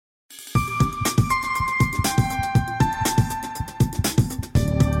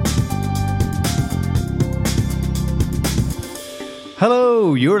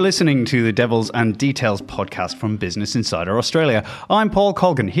Hello, you're listening to the Devils and Details podcast from Business Insider Australia. I'm Paul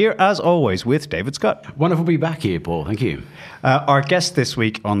Colgan, here as always with David Scott. Wonderful to be back here, Paul. Thank you. Our guest this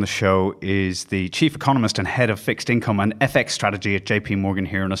week on the show is the Chief Economist and Head of Fixed Income and FX Strategy at JP Morgan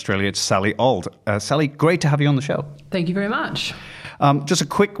here in Australia. It's Sally Auld. Sally, great to have you on the show. Thank you very much. Just a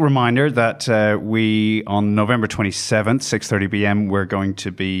quick reminder that we, on November 27th, 6:30 p.m, we're going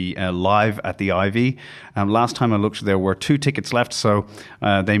to be live at the Ivy. Last time I looked, there were 2 tickets left, so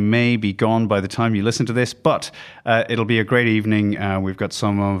they may be gone by the time you listen to this, but it'll be a great evening. We've got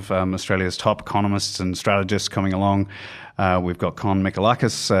some of Australia's top economists and strategists coming along. We've got Con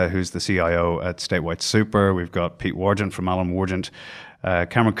Michaelakis, who's the CIO at Statewide Super. We've got Pete Wargent from Alan Wargent,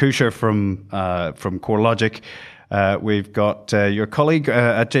 Cameron Kucher from CoreLogic. We've got your colleague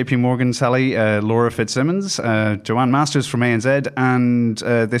at JP Morgan, Sally, Laura Fitzsimmons, Joanne Masters from ANZ, and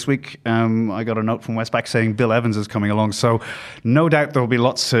this week I got a note from Westpac saying Bill Evans is coming along. So no doubt there'll be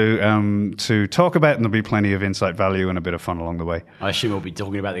lots to talk about, and there'll be plenty of insight value and a bit of fun along the way. I assume we'll be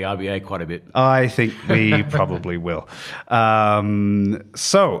talking about the RBA quite a bit. I think we probably will.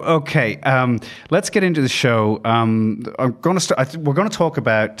 Let's get into the show. We're going to talk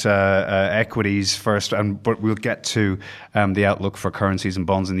about equities first, but we'll get to the outlook for currencies and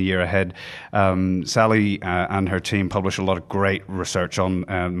bonds in the year ahead. Sally and her team publish a lot of great research on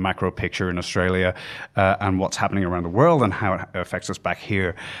macro picture in Australia and what's happening around the world and how it affects us back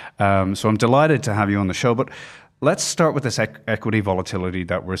here. So I'm delighted to have you on the show, but let's start with this equity volatility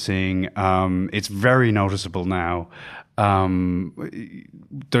that we're seeing. It's very noticeable now.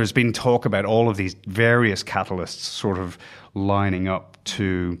 There's been talk about all of these various catalysts sort of lining up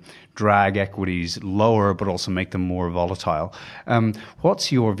to drag equities lower, but also make them more volatile.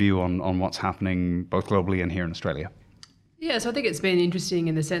 What's your view on what's happening both globally and here in Australia? Yeah, so I think it's been interesting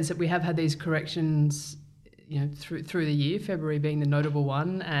in the sense that we have had these corrections, through the year, February being the notable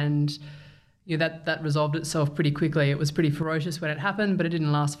one, and that resolved itself pretty quickly. It was pretty ferocious when it happened, but it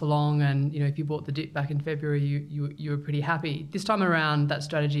didn't last for long. And if you bought the dip back in February, you were pretty happy. This time around, that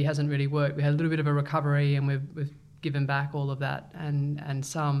strategy hasn't really worked. We had a little bit of a recovery, and we've given back all of that and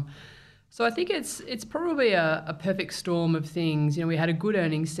some. So I think it's probably a perfect storm of things. We had a good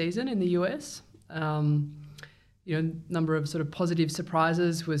earnings season in the US. Number of sort of positive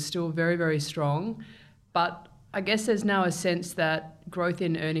surprises was still very, very strong, but I guess there's now a sense that growth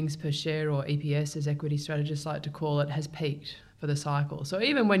in earnings per share, or EPS as equity strategists like to call it, has peaked for the cycle. So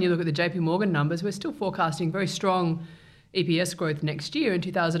even when you look at the JP Morgan numbers, we're still forecasting very strong EPS growth next year in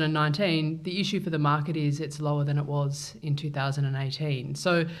 2019. The issue for the market is it's lower than it was in 2018.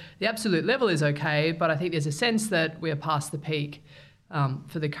 So the absolute level is okay, but I think there's a sense that we are past the peak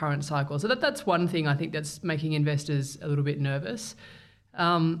for the current cycle. So that's one thing I think that's making investors a little bit nervous.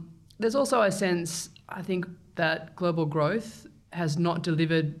 There's also a sense, I think, that global growth has not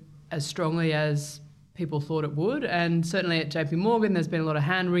delivered as strongly as people thought it would. And certainly at JP Morgan, there's been a lot of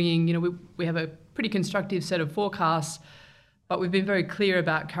hand-wringing. We have a pretty constructive set of forecasts, but we've been very clear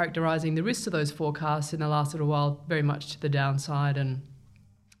about characterising the risks of those forecasts in the last little while, very much to the downside. And,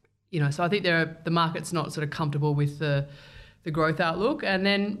 so I think the market's not sort of comfortable with the growth outlook. And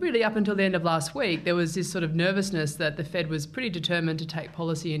then really up until the end of last week, there was this sort of nervousness that the Fed was pretty determined to take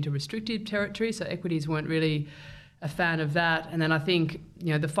policy into restrictive territory. So equities weren't really a fan of that. And then I think,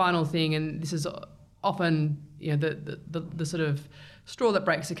 the final thing, and this is often, the sort of straw that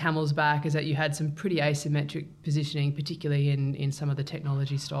breaks the camel's back, is that you had some pretty asymmetric positioning, particularly in some of the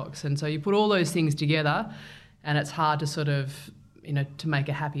technology stocks. And so you put all those things together and it's hard to sort of, to make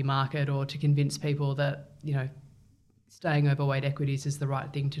a happy market or to convince people that, staying overweight equities is the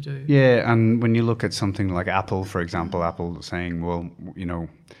right thing to do. Yeah, and when you look at something like Apple, for example, Apple saying, well,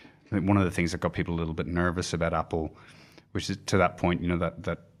 one of the things that got people a little bit nervous about Apple, which is to that point,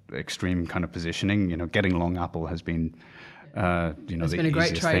 that extreme kind of positioning, getting long Apple has been, it's been a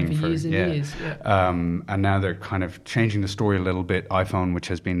great trade for years and years. Yeah. And now they're kind of changing the story a little bit. iPhone, which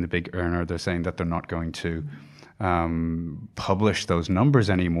has been the big earner, they're saying that they're not going to publish those numbers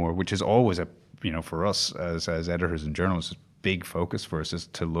anymore, which is always for us as editors and journalists, a big focus for us is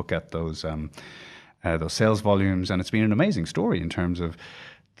to look at those sales volumes. And it's been an amazing story in terms of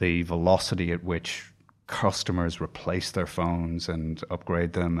the velocity at which customers replace their phones and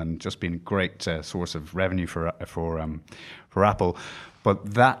upgrade them, and just been a great source of revenue for Apple.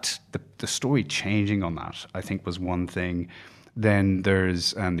 But the story changing on that, I think, was one thing. Then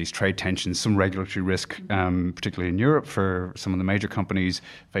there's these trade tensions, some regulatory risk, particularly in Europe for some of the major companies,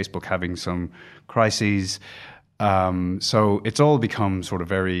 Facebook having some crises. So it's all become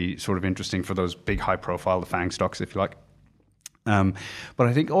very interesting for those big high profile, the FANG stocks, if you like. But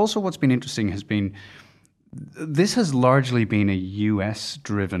I think also what's been interesting has been this has largely been a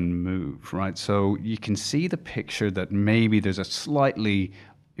US-driven move, right? So you can see the picture that maybe there's a slightly,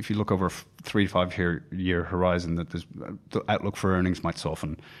 if you look over a 3 to 5 year horizon, that the outlook for earnings might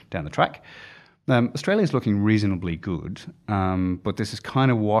soften down the track. Australia is looking reasonably good, but this is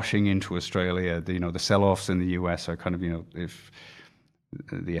kind of washing into Australia. The sell-offs in the US are kind of, if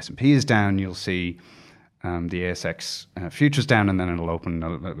the S&P is down, you'll see the ASX futures down, and then it'll open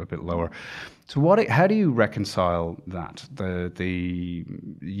a bit lower. So how do you reconcile that? The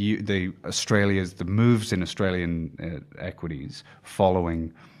moves in Australian equities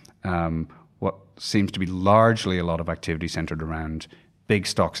following what seems to be largely a lot of activity centered around big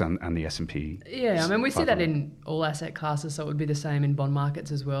stocks and the S&P. Yeah, I mean, we see that in all asset classes, so it would be the same in bond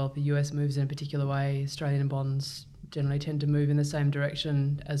markets as well. If the US moves in a particular way, Australian bonds generally tend to move in the same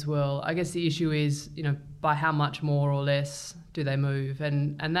direction as well. I guess the issue is, by how much more or less do they move?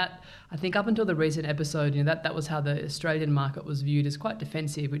 And that, I think up until the recent episode, that was how the Australian market was viewed as quite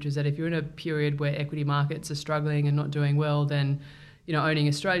defensive, which was that if you're in a period where equity markets are struggling and not doing well, then owning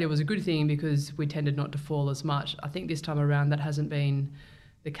Australia was a good thing because we tended not to fall as much. I think this time around that hasn't been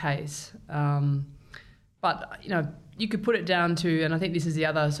the case. But, you could put it down to, and I think this is the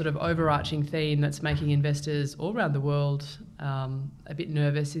other sort of overarching theme that's making investors all around the world a bit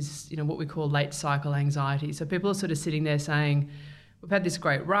nervous, is, what we call late cycle anxiety. So people are sort of sitting there saying, we've had this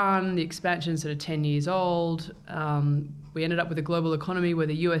great run, the expansion's sort of 10 years old. We ended up with a global economy where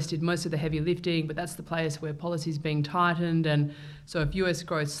the US did most of the heavy lifting, but that's the place where policy's being tightened. And so if US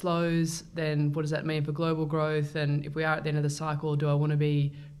growth slows, then what does that mean for global growth? And if we are at the end of the cycle, do I want to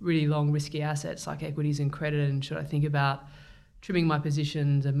be really long, risky assets like equities and credit? And should I think about trimming my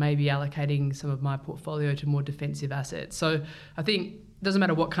positions and maybe allocating some of my portfolio to more defensive assets? So I think it doesn't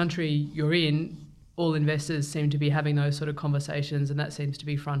matter what country you're in, all investors seem to be having those sort of conversations, and that seems to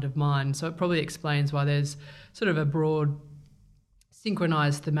be front of mind. So it probably explains why there's sort of a broad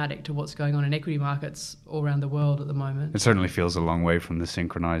synchronized thematic to what's going on in equity markets all around the world at the moment. It certainly feels a long way from the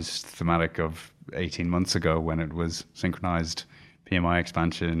synchronized thematic of 18 months ago when it was synchronized PMI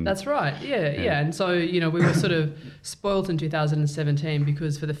expansion. That's right, yeah. And so, we were sort of spoilt in 2017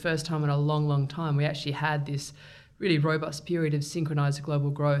 because for the first time in a long, long time, we actually had this really robust period of synchronized global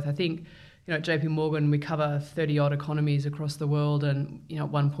growth. I think, at JP Morgan, we cover 30 odd economies across the world, and at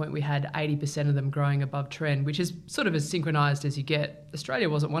one point we had 80% of them growing above trend, which is sort of as synchronized as you get. Australia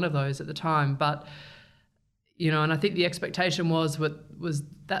wasn't one of those at the time, but and I think the expectation was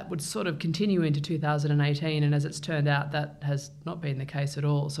that would sort of continue into 2018, and as it's turned out, that has not been the case at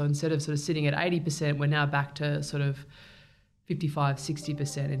all. So instead of sort of sitting at 80%, we're now back to sort of 55,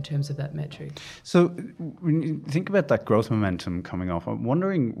 60% in terms of that metric. So when you think about that growth momentum coming off, I'm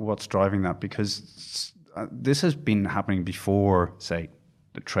wondering what's driving that, because this has been happening before, say,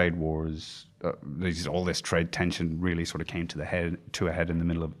 the trade wars, all this trade tension really sort of came to a head in the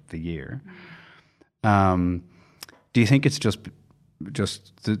middle of the year. Do you think it's just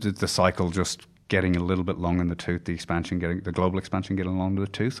the cycle just getting a little bit long in the tooth, the global expansion getting long in the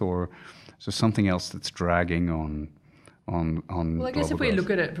tooth, or is there something else that's dragging on? Well, I guess if we look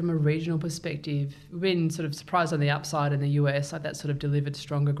at it from a regional perspective, we've been sort of surprised on the upside in the US, like that sort of delivered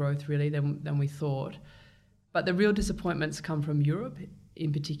stronger growth really than we thought. But the real disappointments come from Europe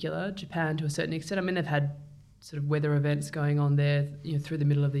in particular, Japan to a certain extent. I mean, they've had sort of weather events going on there, through the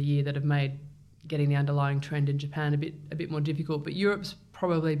middle of the year that have made getting the underlying trend in Japan a bit more difficult. But Europe's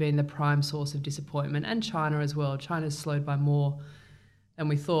probably been the prime source of disappointment, and China as well. China's slowed by more than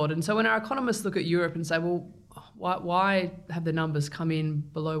we thought. And so when our economists look at Europe and say, well, why have the numbers come in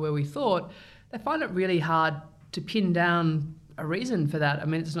below where we thought, they find it really hard to pin down a reason for that. I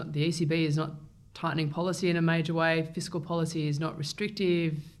mean, it's not, the ECB is not tightening policy in a major way, fiscal policy is not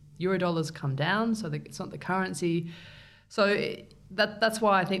restrictive, Eurodollar's come down, so it's not the currency. So that's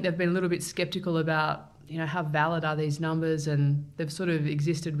why I think they've been a little bit sceptical about, how valid are these numbers, and they've sort of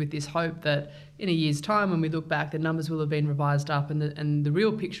existed with this hope that in a year's time, when we look back, the numbers will have been revised up, and the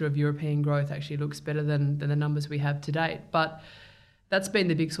real picture of European growth actually looks better than the numbers we have to date. But that's been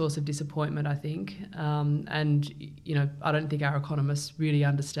the big source of disappointment, I think. And I don't think our economists really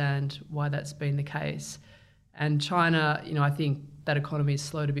understand why that's been the case. And China, I think that economy has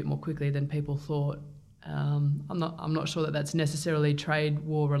slowed a bit more quickly than people thought. I'm not sure that that's necessarily trade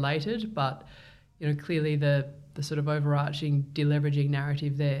war related, but clearly the sort of overarching deleveraging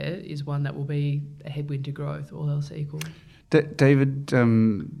narrative there is one that will be a headwind to growth, all else equal. David,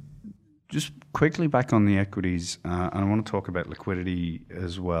 just quickly back on the equities, and I want to talk about liquidity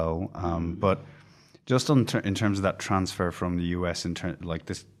as well, but just in terms of that transfer from the US, like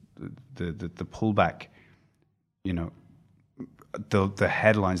this, the pullback, the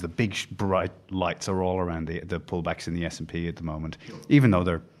headlines, the big bright lights are all around the pullbacks in the S&P at the moment, even though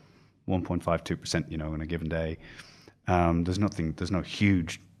they're 1.52%, in a given day. There's no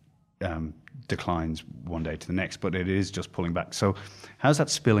huge declines one day to the next, but it is just pulling back. So how's that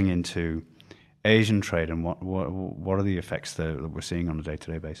spilling into Asian trade, and what are the effects that we're seeing on a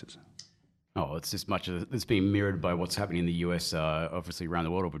day-to-day basis? Oh, it's as much as it's being mirrored by what's happening in the US, obviously around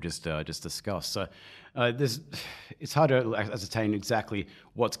the world, we've just discussed. So it's hard to ascertain exactly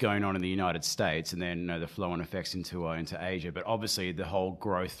what's going on in the United States and then the flow-on effects into Asia. But obviously, the whole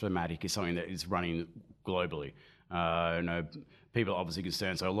growth thematic is something that is running globally. People are obviously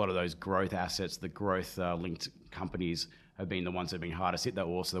concerned. So a lot of those growth assets, the growth-linked companies, have been the ones that have been hardest hit. They're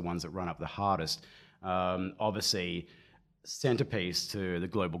also the ones that run up the hardest. Obviously, centerpiece to the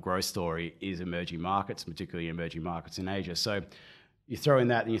global growth story is emerging markets, particularly emerging markets in Asia. So you throw in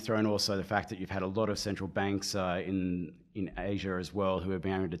that, and you throw in also the fact that you've had a lot of central banks in Asia as well who have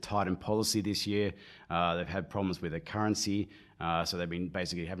been able to tighten policy this year. They've had problems with their currency, so they've been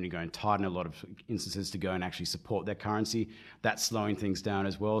basically having to go and tighten a lot of instances to go and actually support their currency. That's slowing things down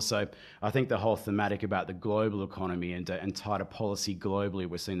as well. So I think the whole thematic about the global economy and tighter policy globally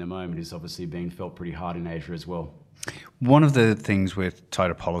we're seeing at the moment is obviously being felt pretty hard in Asia as well. One of the things with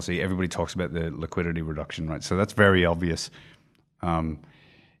tighter policy, everybody talks about the liquidity reduction, right? So that's very obvious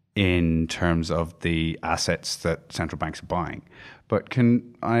in terms of the assets that central banks are buying. But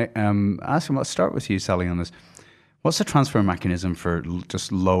can I ask, let's start with you, Sally, on this. What's the transfer mechanism for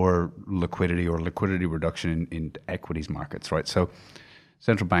just lower liquidity or liquidity reduction in equities markets, right? So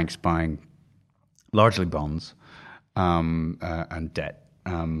central banks buying largely bonds and debt.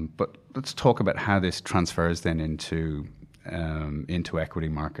 But let's talk about how this transfers then into equity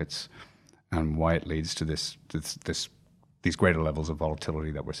markets and why it leads to these greater levels of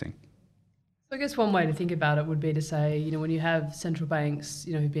volatility that we're seeing. So I guess one way to think about it would be to say, when you have central banks,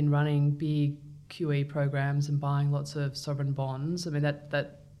 who've been running big QE programs and buying lots of sovereign bonds, I mean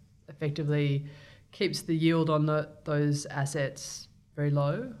that effectively keeps the yield on those assets very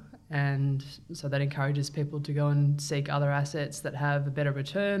low. And so that encourages people to go and seek other assets that have a better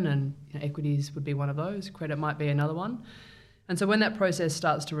return, and equities would be one of those. Credit might be another one. And so when that process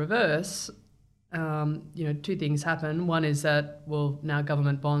starts to reverse, two things happen. One is that, now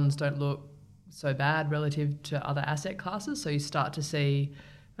government bonds don't look so bad relative to other asset classes. So you start to see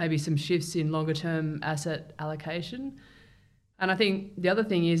maybe some shifts in longer term asset allocation. And I think the other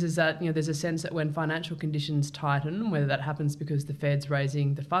thing is that there's a sense that when financial conditions tighten, whether that happens because the Fed's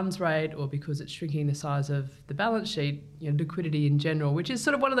raising the funds rate or because it's shrinking the size of the balance sheet, liquidity in general, which is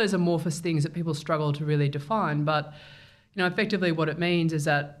sort of one of those amorphous things that people struggle to really define. But effectively what it means is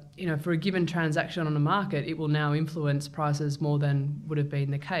that for a given transaction on a market, it will now influence prices more than would have been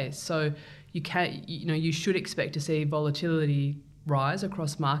the case. So you should expect to see volatility rise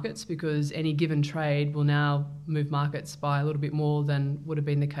across markets because any given trade will now move markets by a little bit more than would have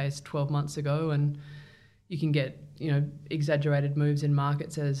been the case 12 months ago, and you can get exaggerated moves in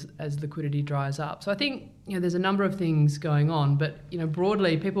markets as liquidity dries up. So I think there's a number of things going on, but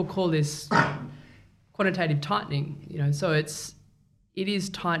broadly people call this quantitative tightening. So it is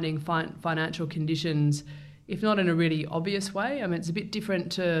tightening financial conditions, if not in a really obvious way. I mean, it's a bit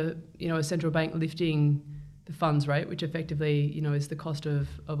different to a central bank lifting the funds rate, which effectively, is the cost of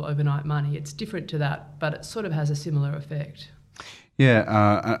overnight money. It's different to that, but it sort of has a similar effect.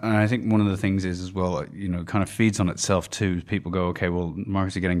 Yeah, and I think one of the things is as well, it kind of feeds on itself too. People go, okay, well,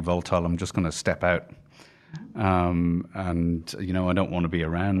 markets are getting volatile. I'm just going to step out, and I don't want to be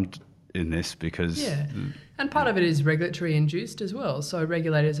around in this because and part of it is regulatory induced as well. So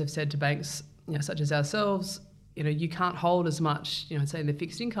regulators have said to banks, such as ourselves, you can't hold as much, say in the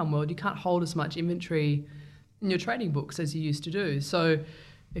fixed income world, you can't hold as much inventory in your trading books as you used to do. So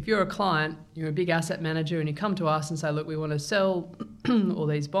if you're a client, you're a big asset manager and you come to us and say, look, we want to sell all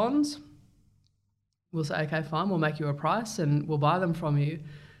these bonds, we'll say, okay, fine, we'll make you a price and we'll buy them from you.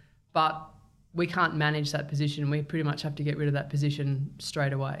 But we can't manage that position. We pretty much have to get rid of that position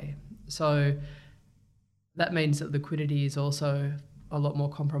straight away. So that means that liquidity is also a lot more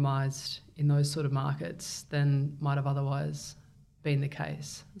compromised in those sort of markets than might have otherwise been the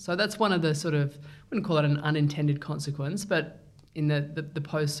case. So that's one of the sort of, I wouldn't call it an unintended consequence, but in the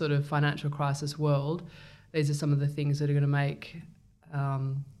post sort of financial crisis world, these are some of the things that are going to make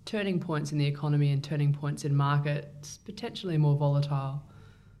turning points in the economy and turning points in markets potentially more volatile.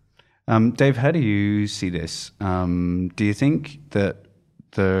 Dave, how do you see this? Do you think that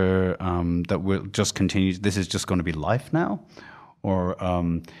that will just continue? This is just going to be life now, or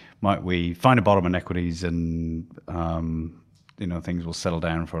might we find a bottom in equities and things will settle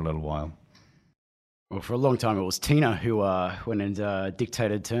down for a little while? Well, for a long time, it was Tina who went and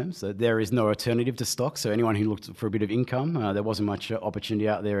dictated terms. There is no alternative to stocks. So anyone who looked for a bit of income, there wasn't much opportunity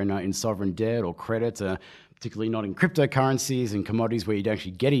out there in sovereign debt or credit, particularly not in cryptocurrencies and commodities where you'd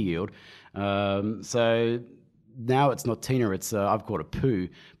actually get a yield. So now it's not Tina, it's I've called it poo.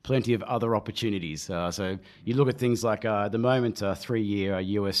 Plenty of other opportunities. So you look at things like at the moment, 3-year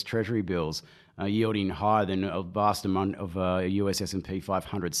US Treasury bills yielding higher than a vast amount of US S&P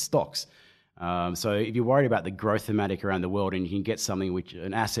 500 stocks. So if you're worried about the growth thematic around the world and you can get something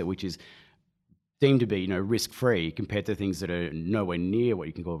an asset which is deemed to be risk-free compared to things that are nowhere near what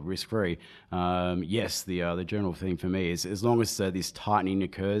you can call risk-free, yes, the general theme for me is as long as this tightening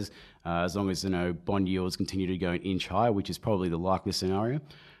occurs, as long as bond yields continue to go an inch higher, which is probably the likely scenario,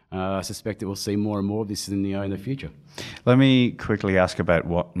 I suspect that we'll see more and more of this in the future. Let me quickly ask about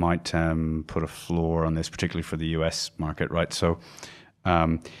what might put a floor on this, particularly for the US market, right? So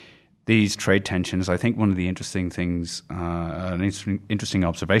these trade tensions, I think one of the interesting things, an interesting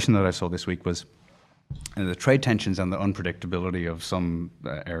observation that I saw this week was the trade tensions and the unpredictability of some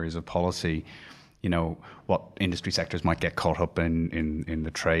areas of policy, what industry sectors might get caught up in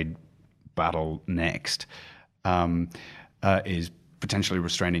the trade battle next, is potentially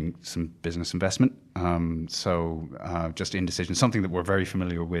restraining some business investment. So just indecision, something that we're very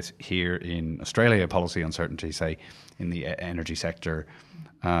familiar with here in Australia, policy uncertainty, say, in the energy sector,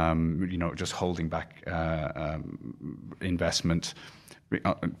 just holding back investment,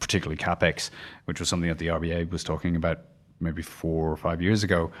 particularly CapEx, which was something that the RBA was talking about maybe 4 or 5 years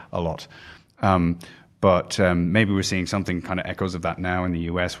ago a lot. But maybe we're seeing something kind of echoes of that now in the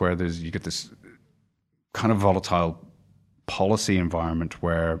US, where you get this kind of volatile policy environment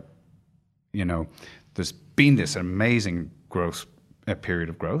where, there's been this amazing period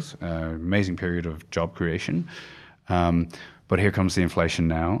of growth, amazing period of job creation. But here comes the inflation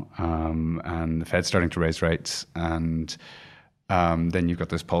now, and the Fed's starting to raise rates, and then you've got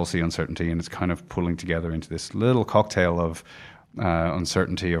this policy uncertainty, and it's kind of pulling together into this little cocktail of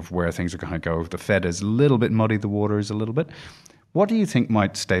uncertainty of where things are going to go. The Fed has a little bit muddied the waters a little bit. What do you think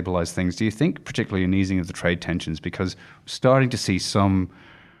might stabilize things? Do you think particularly an easing of the trade tensions? Because we're starting to see some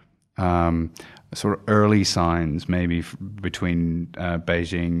sort of early signs maybe between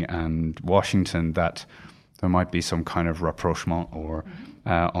Beijing and Washington that there might be some kind of rapprochement or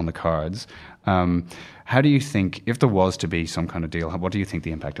on the cards. How do you think, if there was to be some kind of deal, what do you think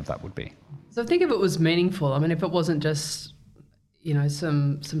the impact of that would be? So I think if it was meaningful, if it wasn't just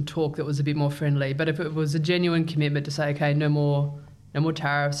some talk that was a bit more friendly, but if it was a genuine commitment to say, okay, no more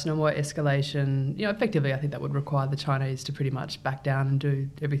tariffs, no more escalation, effectively I think that would require the Chinese to pretty much back down and do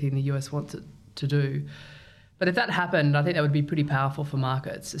everything the US wants it to do. But if that happened, I think that would be pretty powerful for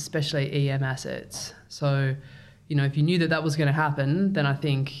markets, especially EM assets. So, if you knew that was going to happen, then I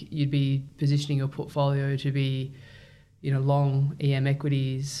think you'd be positioning your portfolio to be, long EM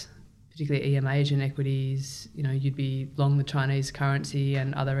equities, particularly EM Asian equities. You'd be long the Chinese currency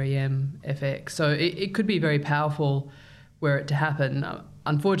and other EM FX. So it could be very powerful were it to happen.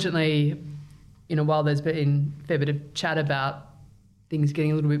 Unfortunately, while there's been a fair bit of chat about things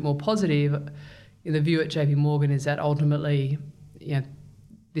getting a little bit more positive, the view at JP Morgan is that ultimately,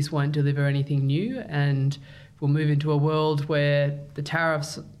 this won't deliver anything new, and we'll move into a world where the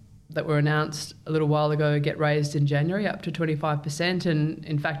tariffs that were announced a little while ago get raised in January up to 25%. And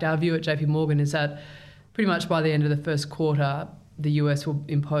in fact, our view at JP Morgan is that pretty much by the end of the first quarter, the US will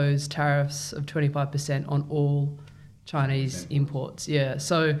impose tariffs of 25% on all Chinese imports. Yeah.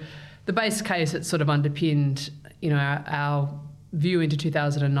 So the base case that's sort of underpinned, our view into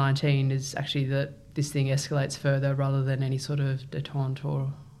 2019 is actually that this thing escalates further rather than any sort of detente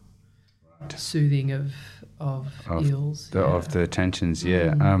or soothing of ills. Of the tensions,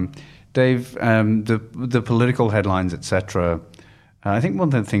 yeah. Dave, the political headlines, etc. I think one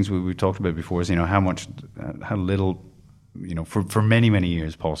of the things we talked about before is, how little, for many, many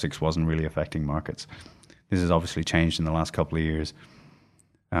years, politics wasn't really affecting markets. This has obviously changed in the last couple of years.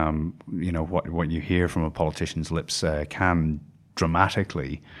 What you hear from a politician's lips can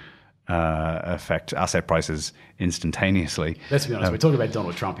dramatically affect asset prices instantaneously. Let's be honest, we're talking about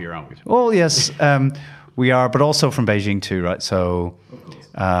Donald Trump here, aren't we? Well, yes, we are, but also from Beijing too, right? So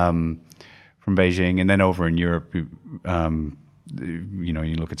from Beijing, and then over in Europe, you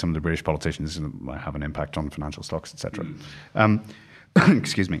look at some of the British politicians and might have an impact on financial stocks, etc.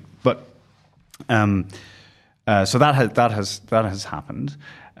 Excuse me, but so that has happened.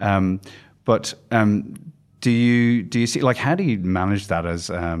 But do you see, how do you manage that as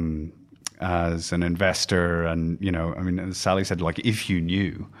an investor? And as Sally said, if you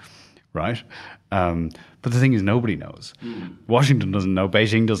knew, right? But the thing is, nobody knows. Washington doesn't know.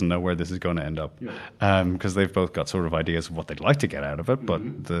 Beijing doesn't know where this is going to end up, because they've both got sort of ideas of what they'd like to get out of it.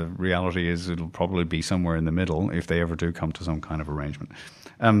 But the reality is, it'll probably be somewhere in the middle if they ever do come to some kind of arrangement.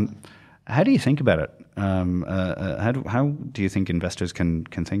 How do you think about it? How do you think investors can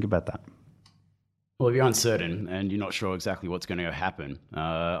think about that? Well, if you're uncertain and you're not sure exactly what's going to happen,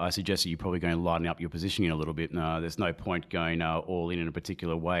 I suggest that you're probably going to lighten up your positioning a little bit. There's no point going all in a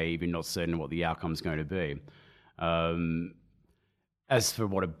particular way if you're not certain what the outcome is going to be. As for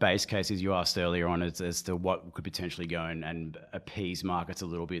what a base case is, you asked earlier on as to what could potentially go and appease markets a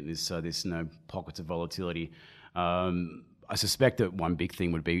little bit in this pockets of volatility. I suspect that one big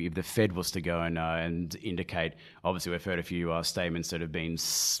thing would be if the Fed was to go and indicate. Obviously, we've heard a few statements that have been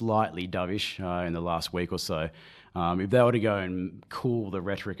slightly dovish in the last week or so. If they were to go and cool the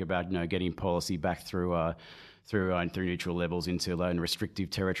rhetoric about getting policy back through neutral levels into low and restrictive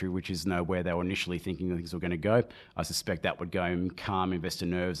territory, which is where they were initially thinking things were going to go, I suspect that would go and calm investor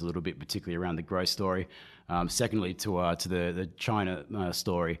nerves a little bit, particularly around the growth story. Secondly, to the China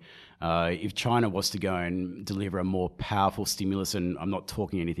story, if China was to go and deliver a more powerful stimulus, and I'm not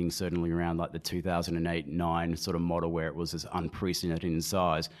talking anything certainly around like the 2008-9 sort of model where it was as unprecedented in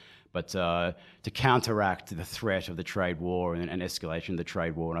size, but to counteract the threat of the trade war and escalation of the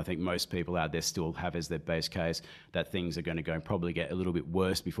trade war, and I think most people out there still have as their base case that things are going to go and probably get a little bit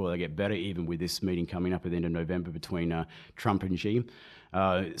worse before they get better, even with this meeting coming up at the end of November between Trump and Xi.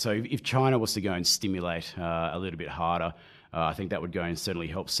 So if China was to go and stimulate a little bit harder, I think that would go and certainly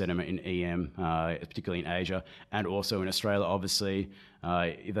help sentiment in EM, particularly in Asia, and also in Australia. Obviously,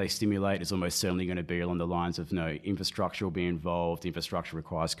 if they stimulate, it's almost certainly going to be along the lines of infrastructure will be involved. Infrastructure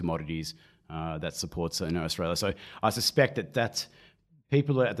requires commodities that supports Australia. So I suspect that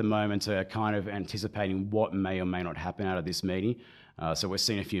people at the moment are kind of anticipating what may or may not happen out of this meeting. So we're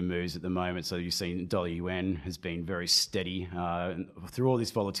seeing a few moves at the moment. So you've seen dollar yuan has been very steady through all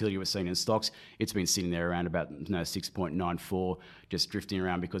this volatility we're seeing in stocks. It's been sitting there around about 6.94, just drifting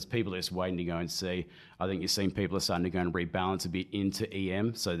around because people are just waiting to go and see. I think you've seen people are starting to go and rebalance a bit into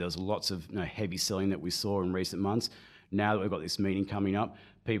EM. So there's lots of heavy selling that we saw in recent months. Now that we've got this meeting coming up,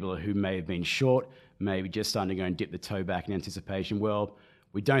 people who may have been short, maybe just starting to go and dip the toe back in anticipation. Well,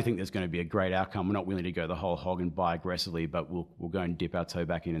 we don't think there's going to be a great outcome. We're not willing to go the whole hog and buy aggressively, but we'll go and dip our toe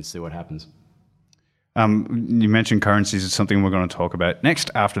back in and see what happens. You mentioned currencies. It's something we're going to talk about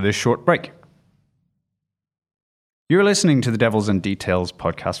next after this short break. You're listening to the Devils and Details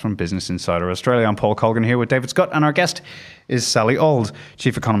podcast from Business Insider Australia. I'm Paul Colgan here with David Scott, and our guest is Sally Auld,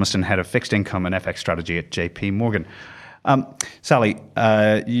 Chief Economist and Head of Fixed Income and FX Strategy at JP Morgan. Sally,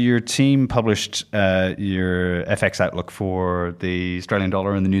 your team published your FX outlook for the Australian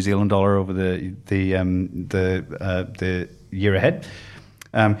dollar and the New Zealand dollar over the year ahead.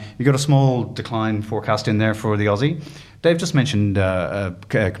 You got a small decline forecast in there for the Aussie. Dave just mentioned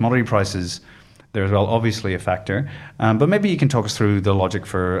commodity prices there as well, obviously a factor. But maybe you can talk us through the logic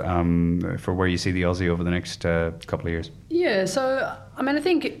for where you see the Aussie over the next couple of years. Yeah, so I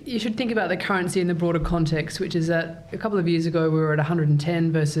think you should think about the currency in the broader context, which is that a couple of years ago we were at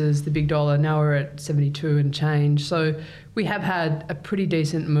 110 versus the big dollar. Now we're at 72 and change. So we have had a pretty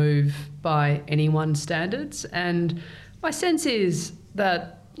decent move by anyone's standards. And my sense is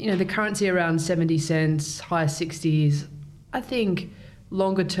that the currency around 70 cents, high 60s, I think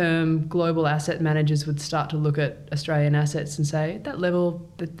longer term global asset managers would start to look at Australian assets and say, at that level,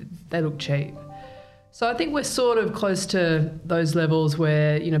 they look cheap. So I think we're sort of close to those levels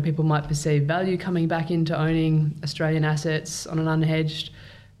where, people might perceive value coming back into owning Australian assets on an unhedged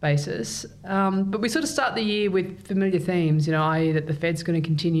basis. But we sort of start the year with familiar themes, i.e. that the Fed's going to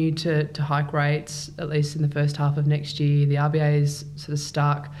continue to hike rates, at least in the first half of next year. The RBA is sort of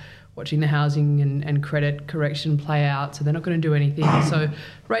stuck watching the housing and credit correction play out, so they're not going to do anything. So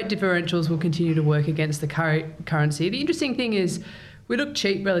rate differentials will continue to work against the currency. The interesting thing is we look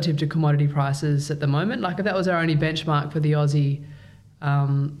cheap relative to commodity prices at the moment. Like if that was our only benchmark for the Aussie,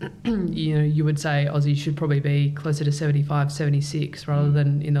 you would say Aussie should probably be closer to 75, 76 rather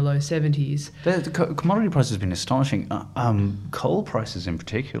than in the low 70s. The commodity price has been astonishing. Coal prices in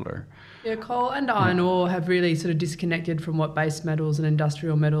particular. Yeah, coal and iron ore have really sort of disconnected from what base metals and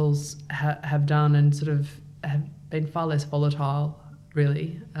industrial metals have done and sort of have been far less volatile,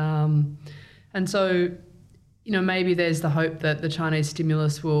 really. And so, maybe there's the hope that the Chinese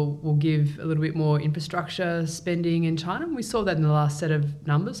stimulus will give a little bit more infrastructure spending in China. We saw that in the last set of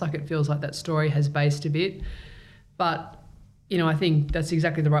numbers. Like it feels like that story has based a bit. But, I think that's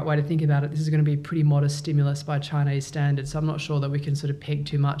exactly the right way to think about it. This is going to be pretty modest stimulus by Chinese standards, so I'm not sure that we can sort of peg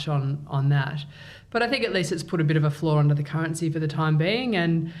too much on that. But I think at least it's put a bit of a floor under the currency for the time being,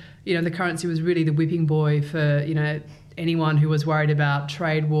 and the currency was really the whipping boy for anyone who was worried about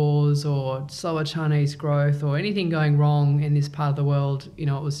trade wars or slower Chinese growth or anything going wrong in this part of the world. It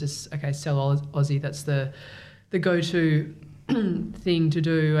was just, okay, sell Aussie. That's the go-to thing to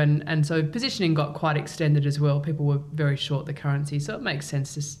do, and so positioning got quite extended as well. People were very short the currency, so it makes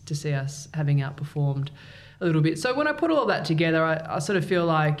sense to see us having outperformed a little bit. So when I put all of that together, I sort of feel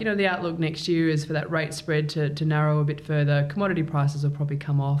like the outlook next year is for that rate spread to narrow a bit further. Commodity prices will probably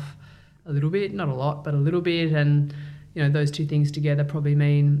come off a little bit, not a lot, but a little bit, and those two things together probably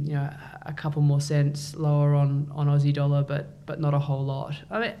mean a couple more cents lower on Aussie dollar, but not a whole lot.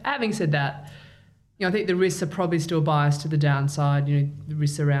 I mean, having said that, I think the risks are probably still biased to the downside. The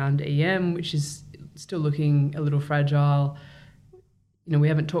risks around EM, which is still looking a little fragile. We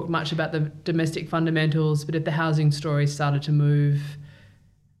haven't talked much about the domestic fundamentals, but if the housing story started to move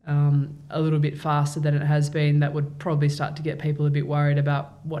a little bit faster than it has been, that would probably start to get people a bit worried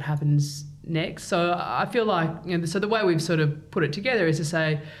about what happens next. So I feel like, so the way we've sort of put it together is to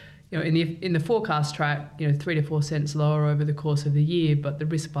say, in the forecast track, 3 to 4 cents lower over the course of the year, but the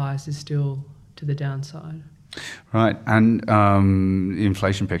risk bias is still to the downside. Right. And the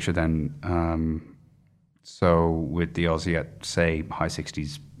inflation picture then, so with the Aussie at, say, high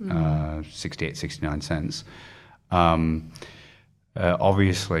 60s, 68, 69 cents,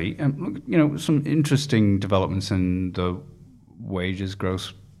 obviously, some interesting developments in the wages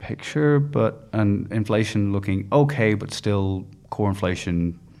growth picture, and inflation looking okay, but still core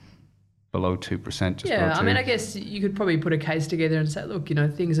inflation below 2%. Yeah, I mean, I guess you could probably put a case together and say, look,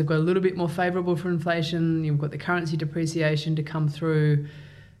 things have got a little bit more favourable for inflation. You've got the currency depreciation to come through.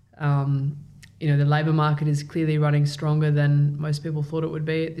 The labour market is clearly running stronger than most people thought it would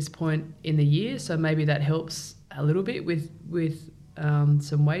be at this point in the year. So maybe that helps a little bit with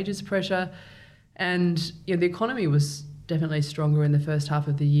some wages pressure. And the economy was definitely stronger in the first half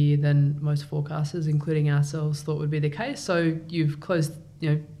of the year than most forecasters, including ourselves, thought would be the case. So you've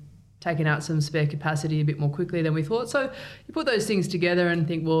taken out some spare capacity a bit more quickly than we thought. So you put those things together and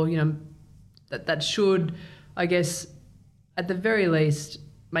think, well, that should, I guess, at the very least,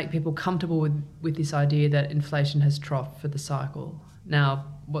 make people comfortable with this idea that inflation has troughed for the cycle. Now,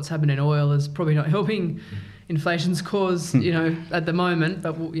 what's happened in oil is probably not helping inflation's cause, at the moment,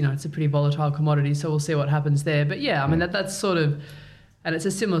 but, it's a pretty volatile commodity, so we'll see what happens there. But yeah, I mean, that's sort of, and it's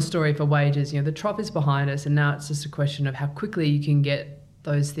a similar story for wages. The trough is behind us, and now it's just a question of how quickly you can get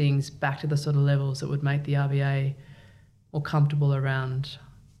those things back to the sort of levels that would make the RBA more comfortable around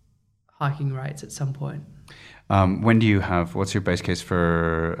hiking rates at some point. When do you what's your base case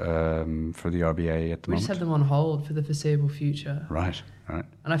for the RBA at the moment? We just have them on hold for the foreseeable future. Right. And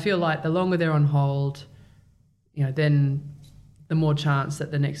I feel like the longer they're on hold, then the more chance that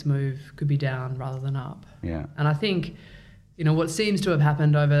the next move could be down rather than up. Yeah. And I think, what seems to have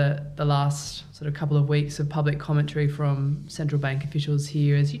happened over the last sort of couple of weeks of public commentary from central bank officials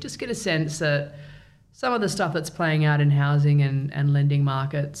here is you just get a sense that some of the stuff that's playing out in housing and lending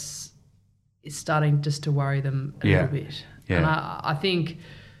markets is starting just to worry them a little bit. Yeah. And I think,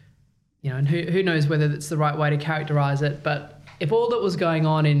 and who knows whether that's the right way to characterise it, but if all that was going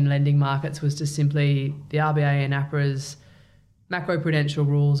on in lending markets was just simply the RBA and APRA's macroprudential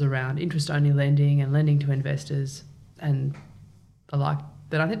rules around interest-only lending and lending to investors and the like,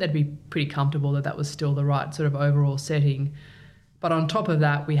 then I think they'd be pretty comfortable that was still the right sort of overall setting. But on top of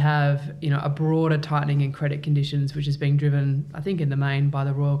that, we have, a broader tightening in credit conditions, which is being driven, I think, in the main by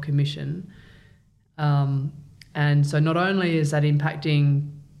the Royal Commission. And so not only is that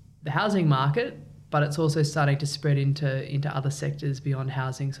impacting the housing market, but it's also starting to spread into other sectors beyond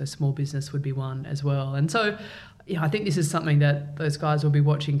housing. So small business would be one as well. And so, I think this is something that those guys will be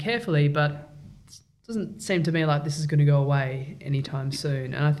watching carefully, but it doesn't seem to me like this is going to go away anytime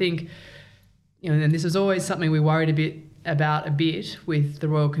soon. And I think, and this is always something we worried a bit with the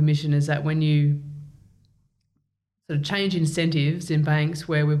Royal Commission, is that when you sort of change incentives in banks,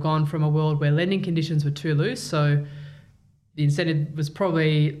 where we've gone from a world where lending conditions were too loose, so the incentive was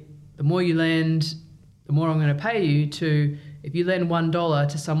probably the more you lend, the more I'm going to pay you, to if you lend $1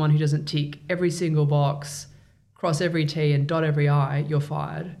 to someone who doesn't tick every single box, cross every T and dot every I, you're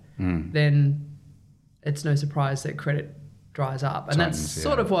fired, then it's no surprise that credit dries up. And that's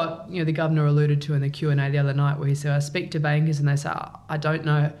sort of what the governor alluded to in the Q&A the other night, where he said, I speak to bankers and they say, I don't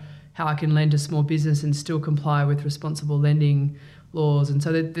know how I can lend to small business and still comply with responsible lending laws. And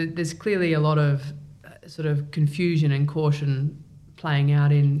so there's clearly a lot of sort of confusion and caution playing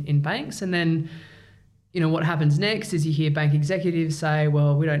out in banks. And then what happens next is you hear bank executives say,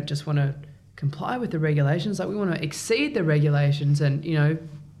 well, we don't just want to comply with the regulations, like we want to exceed the regulations and,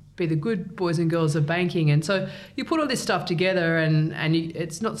 be the good boys and girls of banking. And so you put all this stuff together and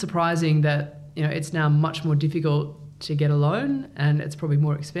it's not surprising that, it's now much more difficult to get a loan, and it's probably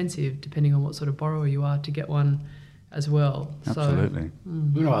more expensive depending on what sort of borrower you are to get one as well. Absolutely. So,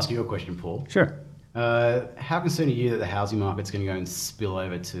 I'm going to ask you a question, Paul. Sure. How concerned are you that the housing market's going to go and spill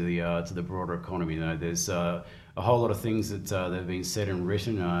over to the broader economy? There's a whole lot of things that have been said and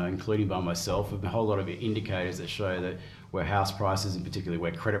written, including by myself, a whole lot of indicators that show that where house prices, and particularly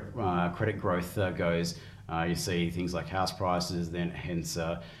where credit growth goes, you see things like house prices, then hence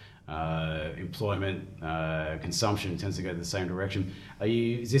employment, consumption tends to go the same direction.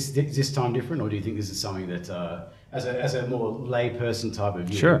 Is this time different, or do you think this is something that, as a more layperson type of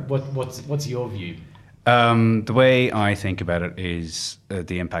view, Sure. What's your view? The way I think about it is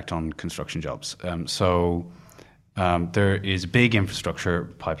the impact on construction jobs. There is a big infrastructure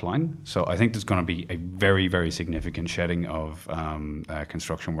pipeline. So I think there's going to be a very, very significant shedding of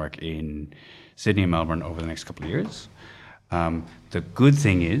construction work in Sydney and Melbourne over the next couple of years. The good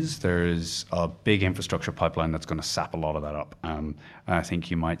thing is there's a big infrastructure pipeline that's going to sap a lot of that up. I think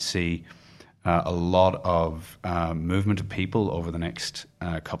you might see a lot of movement of people over the next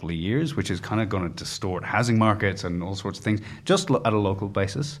couple of years, which is kind of going to distort housing markets and all sorts of things, just at a local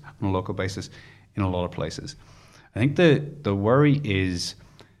basis, in a lot of places. I think the worry is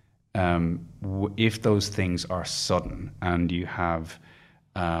if those things are sudden and you have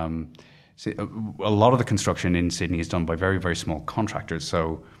see, a lot of the construction in Sydney is done by very, very small contractors.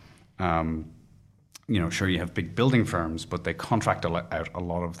 So, sure, you have big building firms, but they contract out a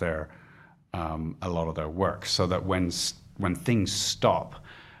lot of their work, so that when things stop,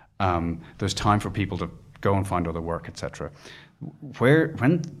 there's time for people to go and find other work, etc.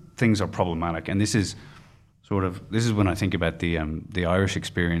 When things are problematic, and this is when I think about the Irish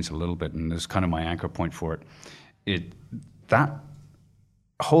experience a little bit, and this is kind of my anchor point for it. That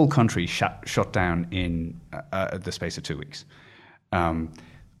whole country shut down in the space of 2 weeks.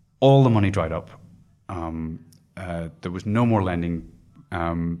 All the money dried up. There was no more lending.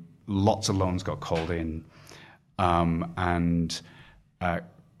 Lots of loans got called in, and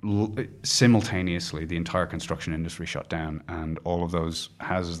simultaneously the entire construction industry shut down, and all of those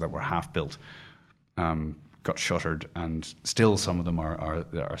houses that were half built got shuttered, and still some of them are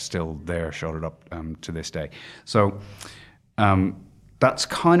still there, shuttered up to this day. So that's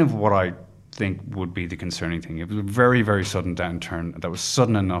kind of what I think would be the concerning thing. It was a very, very sudden downturn that was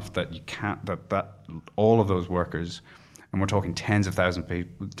sudden enough that you can't that all of those workers, and we're talking tens of thousands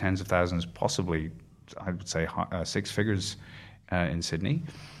people, tens of thousands, possibly I would say six figures in Sydney,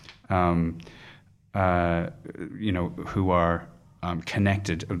 who are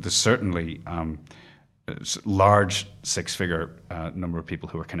connected. There's certainly large six-figure number of people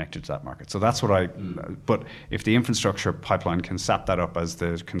who are connected to that market. So that's what but if the infrastructure pipeline can sap that up as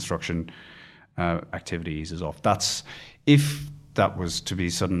the construction activity eases off, if that was to be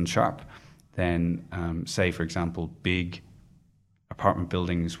sudden and sharp, then say, for example, big apartment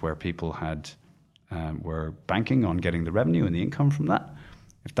buildings where people were banking on getting the revenue and the income from that,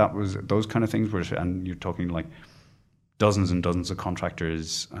 if that was those kind of things, and you're talking like dozens and dozens of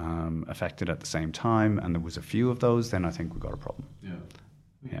contractors affected at the same time, and there was a few of those, then I think we've got a problem.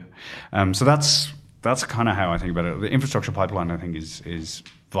 Yeah. So that's kind of how I think about it. The infrastructure pipeline, I think, is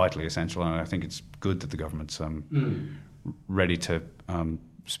vitally essential, and I think it's good that the government's ready to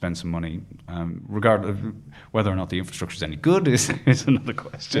spend some money, regardless of whether or not the infrastructure is any good is another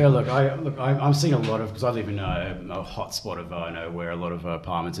question. Yeah, I'm seeing a lot of, because I live in a hot spot of where a lot of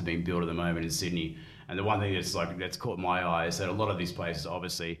apartments are being built at the moment in Sydney. And the one thing that's caught my eye is that a lot of these places,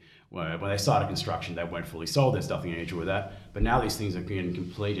 obviously, when they started construction, they weren't fully sold. There's nothing unusual with that. But now these things are getting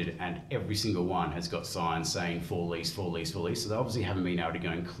completed, and every single one has got signs saying for lease, for lease, for lease. So they obviously haven't been able to go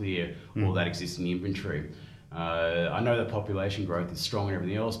and clear all that existing inventory. I know that population growth is strong and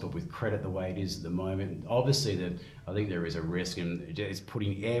everything else, but with credit the way it is at the moment, obviously I think there is a risk, and it's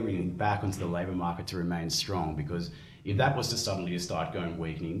putting everything back onto the labour market to remain strong, because if that was to suddenly start going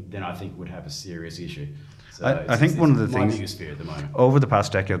weakening, then I think we'd have a serious issue. So I think one of the my things biggest fear at the moment. Over the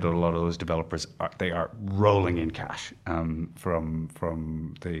past decade, a lot of those developers are rolling in cash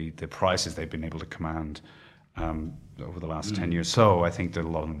from the prices they've been able to command over the last 10 years. So I think that a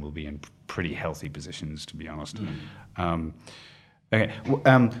lot of them will be in pretty healthy positions, to be honest. Okay,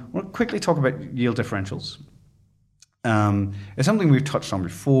 we'll quickly talk about yield differentials. It's something we've touched on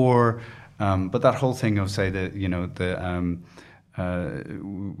before. But that whole thing of, say,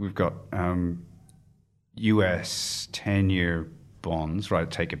 we've got US 10-year bonds, right?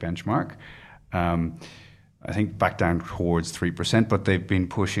 Take a benchmark, I think back down towards 3%, but they've been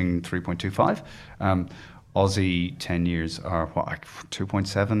pushing 3.25. Aussie 10 years are what, like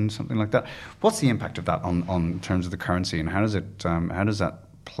 2.7, something like that. What's the impact of that on terms of the currency, and how does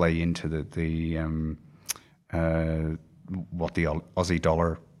that play into what the Aussie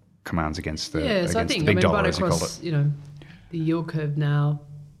dollar commands against the big dollar, as you call it? The yield curve now,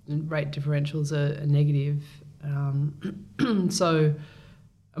 rate differentials are negative. So,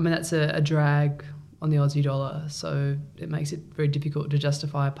 that's a drag on the Aussie dollar. So it makes it very difficult to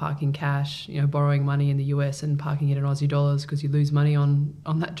justify parking cash, borrowing money in the US and parking it in Aussie dollars, because you lose money on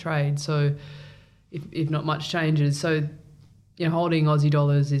that trade. So if not much changes. So, holding Aussie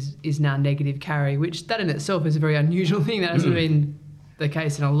dollars is now negative carry, which that in itself is a very unusual thing. That hasn't been the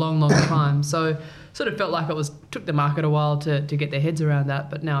case in a long, long time. So sort of felt like took the market a while to get their heads around that.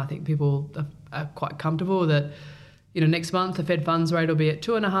 But now I think people are quite comfortable that, next month the Fed funds rate will be at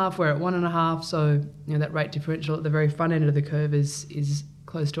 2.5, we're at 1.5. So, that rate differential at the very front end of the curve is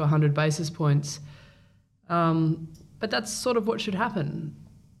close to 100 basis points. But that's sort of what should happen.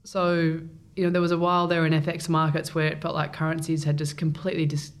 So, there was a while there in FX markets where it felt like currencies had just completely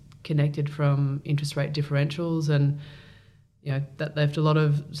disconnected from interest rate differentials, and that left a lot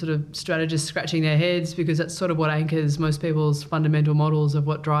of sort of strategists scratching their heads, because that's sort of what anchors most people's fundamental models of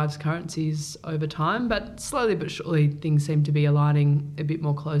what drives currencies over time. But slowly but surely things seem to be aligning a bit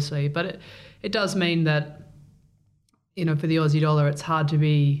more closely. But it does mean that, for the Aussie dollar, it's hard to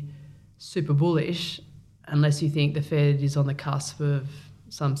be super bullish unless you think the Fed is on the cusp of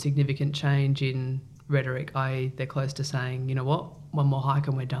some significant change in rhetoric, i.e. they're close to saying, one more hike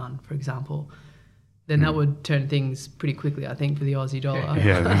and we're done, for example. Then that would turn things pretty quickly, I think, for the Aussie dollar.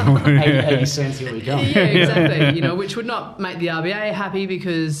 Yeah. 80 cents, here we go. Yeah, exactly. Which would not make the RBA happy,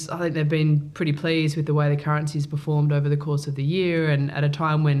 because I think they've been pretty pleased with the way the currency's performed over the course of the year, and at a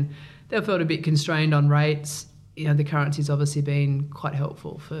time when they felt a bit constrained on rates, the currency's obviously been quite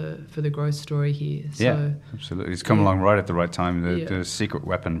helpful for the growth story here. So, yeah, absolutely. It's come along right at the right time, the secret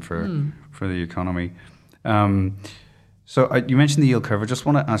weapon for the economy. So you mentioned the yield curve. I just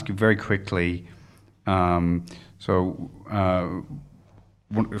want to ask you very quickly, part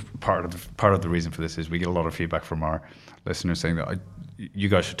of the reason for this is we get a lot of feedback from our listeners saying that you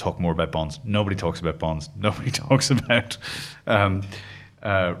guys should talk more about bonds. Nobody talks about bonds. Nobody talks about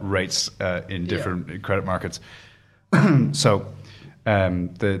rates in different credit markets. So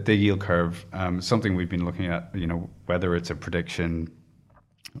the yield curve, something we've been looking at, whether it's a prediction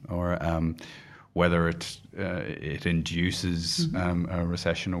or whether it induces a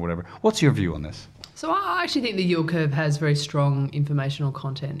recession or whatever. What's your view on this? So I actually think the yield curve has very strong informational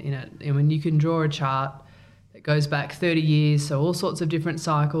content in it. I mean, you can draw a chart that goes back 30 years, so all sorts of different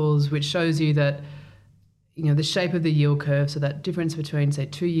cycles, which shows you that, the shape of the yield curve, so that difference between, say,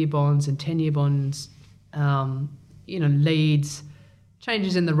 2-year bonds and 10-year bonds, leads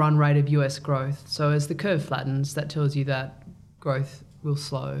changes in the run rate of US growth. So as the curve flattens, that tells you that growth will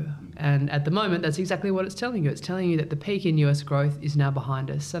slow. And at the moment, that's exactly what it's telling you. It's telling you that the peak in US growth is now behind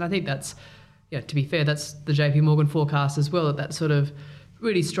us. And I think that's, to be fair, that's the JP Morgan forecast as well, that sort of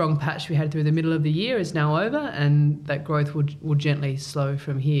really strong patch we had through the middle of the year is now over, and that growth will gently slow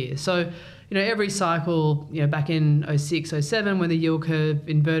from here. So, every cycle, back in 06, 07, when the yield curve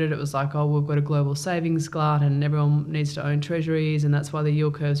inverted, it was like, we've got a global savings glut and everyone needs to own treasuries, and that's why the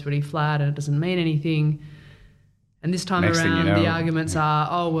yield curve's really flat and it doesn't mean anything. And this time around, the arguments are,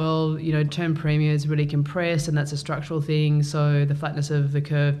 term premium is really compressed and that's a structural thing. So the flatness of the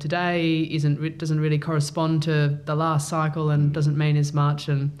curve today doesn't really correspond to the last cycle and doesn't mean as much,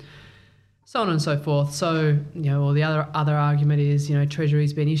 and so on and so forth. So, or the other argument is,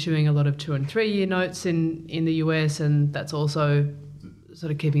 Treasury's been issuing a lot of 2- and 3-year notes in the US, and that's also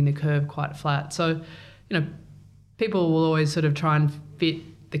sort of keeping the curve quite flat. So, people will always sort of try and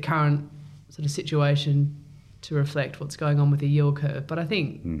fit the current sort of situation to reflect what's going on with the yield curve. But I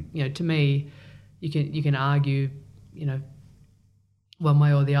think, to me, you can argue, one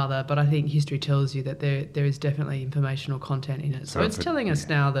way or the other, but I think history tells you that there is definitely informational content in it. So it's telling us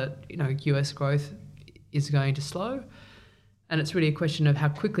now that, US growth is going to slow, and it's really a question of how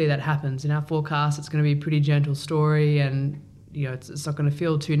quickly that happens. In our forecast, it's going to be a pretty gentle story, and it's not going to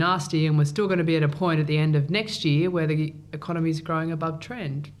feel too nasty, and we're still going to be at a point at the end of next year where the economy is growing above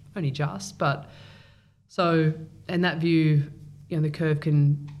trend, only just, but so, in that view, the curve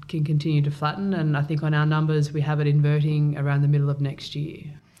can continue to flatten, and I think on our numbers we have it inverting around the middle of next year.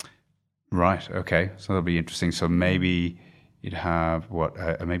 Right. Okay. So that'll be interesting. So maybe you'd have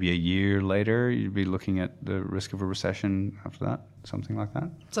maybe a year later, you'd be looking at the risk of a recession after that, something like that.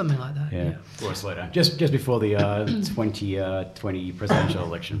 Something like that, yeah. Or slow down. Just before the 2020 presidential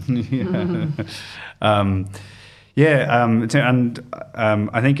election. I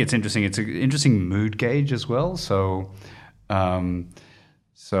think it's interesting. It's an interesting mood gauge as well. So, I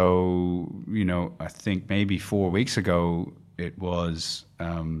think maybe 4 weeks ago it was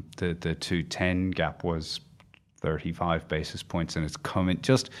the 210 gap was 35 basis points, and it's coming.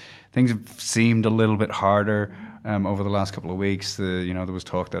 Just things have seemed a little bit harder over the last couple of weeks. There was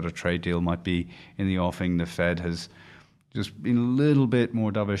talk that a trade deal might be in the offing. The Fed has just been a little bit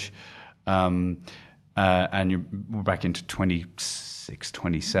more dovish, and we're back into 26,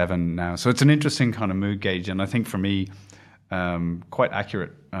 27 now. So it's an interesting kind of mood gauge, and I think for me, quite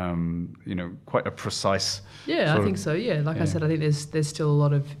accurate. Quite a precise. Yeah, I think so. Yeah, I said, I think there's still a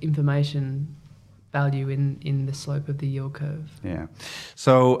lot of information value in the slope of the yield curve. Yeah.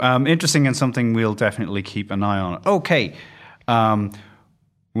 So interesting, and something we'll definitely keep an eye on. Okay. We want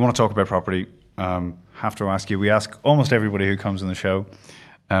to talk about property. Have to ask you, we ask almost everybody who comes on the show,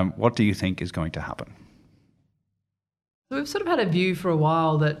 what do you think is going to happen? So we've sort of had a view for a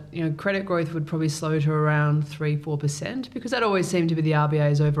while that credit growth would probably slow to around 3-4%, because that always seemed to be the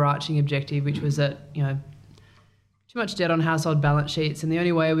RBA's overarching objective, which was that too much debt on household balance sheets, and the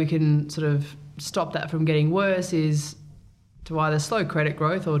only way we can sort of stop that from getting worse is to either slow credit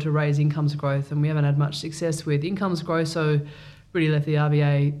growth or to raise incomes growth. And we haven't had much success with incomes growth, so really left the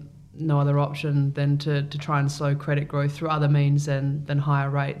RBA no other option than to try and slow credit growth through other means than higher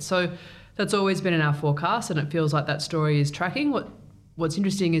rates. So that's always been in our forecast, and it feels like that story is tracking. What's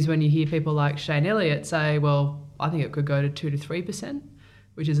interesting is when you hear people like Shane Elliott say, well, I think it could go to 2 to 3%,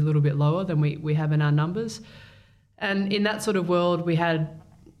 which is a little bit lower than we have in our numbers. And in that sort of world, we had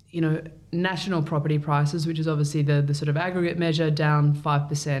national property prices, which is obviously the sort of aggregate measure, down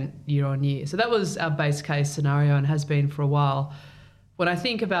 5% year on year. So that was our base case scenario and has been for a while. When I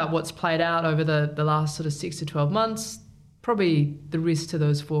think about what's played out over the last sort of 6 to 12 months, probably the risks to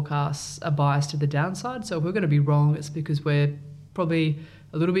those forecasts are biased to the downside. So if we're going to be wrong, it's because we're probably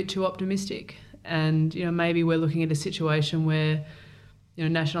a little bit too optimistic. And, maybe we're looking at a situation where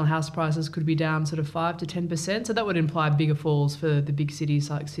national house prices could be down sort of 5 to 10%. So that would imply bigger falls for the big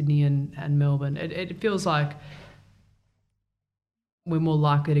cities like Sydney and Melbourne. It feels like we're more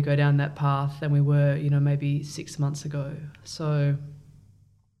likely to go down that path than we were, maybe 6 months ago. So...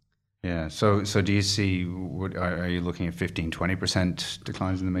 Yeah. So do you see, are you looking at 15, 20%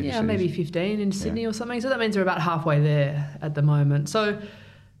 declines in the major cities? Yeah, maybe 15 in Sydney or something. So that means we're about halfway there at the moment. So,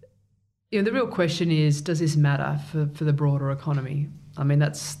 the real question is, does this matter for the broader economy? I mean,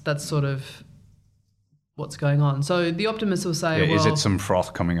 that's sort of what's going on. So the optimists will say, is it some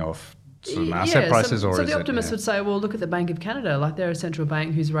froth coming off some asset prices? So the optimists would say, well, look at the Bank of Canada. Like, they're a central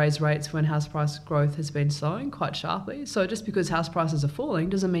bank who's raised rates when house price growth has been slowing quite sharply. So just because house prices are falling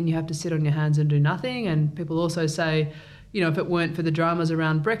doesn't mean you have to sit on your hands and do nothing. And people also say, if it weren't for the dramas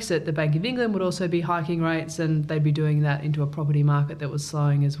around Brexit, the Bank of England would also be hiking rates, and they'd be doing that into a property market that was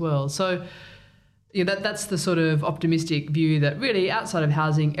slowing as well. So that's the sort of optimistic view that really, outside of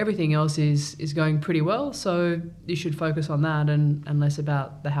housing, everything else is going pretty well. So you should focus on that and less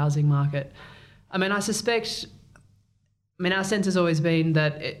about the housing market. I mean, our sense has always been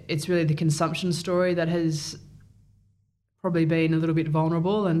that it's really the consumption story that has probably been a little bit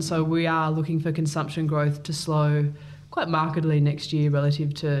vulnerable. And so we are looking for consumption growth to slow quite markedly next year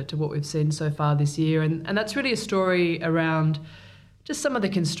relative to what we've seen so far this year. And that's really a story around just some of the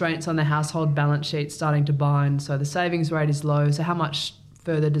constraints on the household balance sheet starting to bind. So the savings rate is low. So how much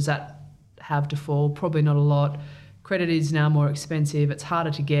further does that have to fall? Probably not a lot. Credit is now more expensive. It's harder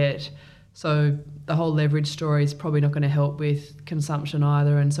to get. So the whole leverage story is probably not going to help with consumption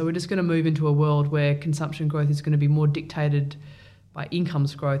either. And so we're just going to move into a world where consumption growth is going to be more dictated by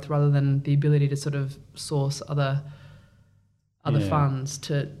incomes growth rather than the ability to sort of source other funds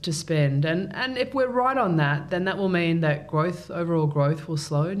to spend. And if we're right on that, then that will mean that overall growth will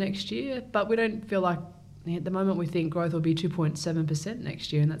slow next year. But we don't feel like, at the moment, we think growth will be 2.7%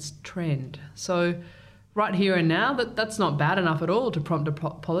 next year, and that's trend. So right here and now, that's not bad enough at all to prompt a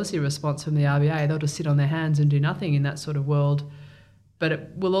policy response from the RBA. They'll just sit on their hands and do nothing in that sort of world. But it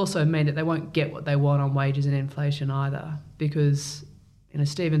will also mean that they won't get what they want on wages and inflation either, because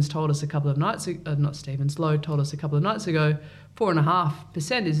Stevens told us a couple of nights ago, Lowe told us a couple of nights ago,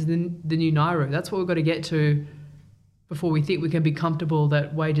 4.5% is the new Nauru. That's what we've got to get to before we think we can be comfortable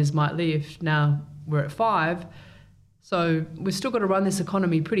that wages might lift. Now we're at 5%. So we've still got to run this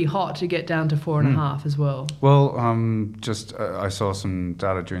economy pretty hot to get down to 4.5% as well. Well, I saw some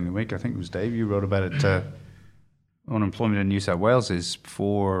data during the week. I think it was Dave, you wrote about it. unemployment in New South Wales is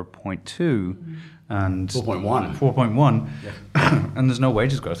 4.2 and 4.1. 4.1, and there's no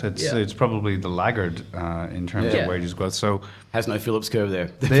wages growth. Yeah. It's probably the laggard in terms Yeah. of wages growth. So Has no Phillips curve there.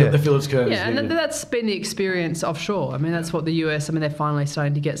 Yeah. The Phillips curve. Yeah, and that's been the experience offshore. I mean, that's what the US, I mean, they're finally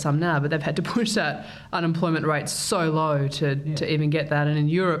starting to get some now, but they've had to push that unemployment rate so low to even get that. And in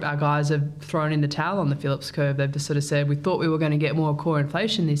Europe, our guys have thrown in the towel on the Phillips curve. They've just sort of said, we thought we were going to get more core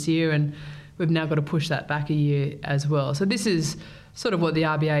inflation this year, and we've now got to push that back a year as well. So this is sort of what the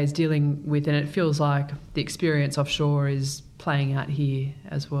RBA is dealing with, and it feels like the experience offshore is playing out here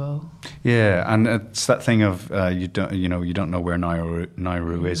as well. yeah, and it's that thing of you don't know where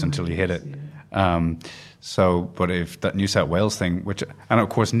Nauru is until you hit it. So, but if that New South Wales thing, and of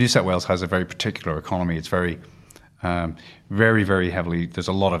course New South Wales has a very particular economy. It's very, very, very heavily. There's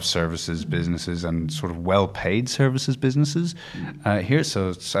a lot of services businesses and sort of well-paid services businesses here. So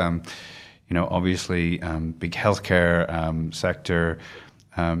it's obviously big healthcare sector.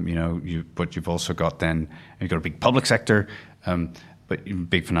 But you've also got you've got a big public sector, but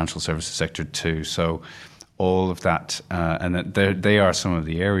big financial services sector too. So all of that, and they are some of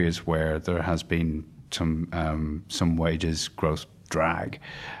the areas where there has been some wages growth drag,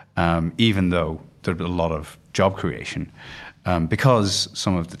 even though there's a lot of job creation, because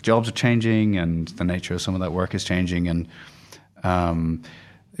some of the jobs are changing and the nature of some of that work is changing, and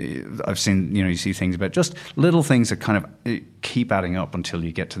I've seen, you see things about just little things that kind of keep adding up until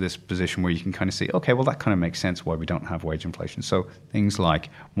you get to this position where you can kind of see, okay, well, that kind of makes sense why we don't have wage inflation. So things like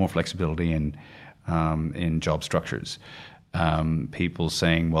more flexibility in job structures. People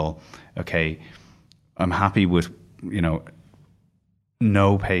saying, well, okay, I'm happy with,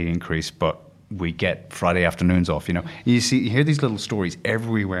 no pay increase, but we get Friday afternoons off. You hear these little stories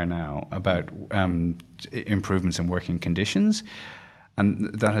everywhere now about improvements in working conditions.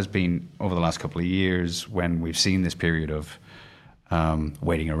 And that has been over the last couple of years when we've seen this period of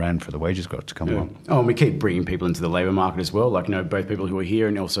waiting around for the wages growth to come along. Oh, and we keep bringing people into the labour market as well, like, both people who are here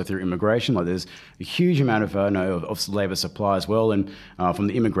and also through immigration. Like, there's a huge amount of labour supply as well. And from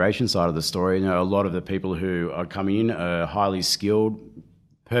the immigration side of the story, a lot of the people who are coming in are highly skilled,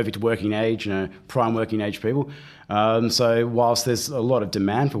 perfect working age, prime working age people. So whilst there's a lot of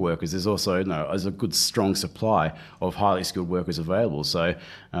demand for workers, there's also there's a good strong supply of highly skilled workers available. So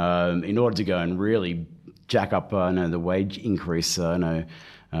in order to go and really jack up the wage increase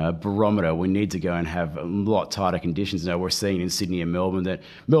barometer, we need to go and have a lot tighter conditions. We're seeing in Sydney and Melbourne that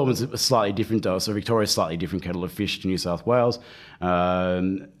Melbourne's a slightly different, so Victoria's slightly different kettle of fish to New South Wales.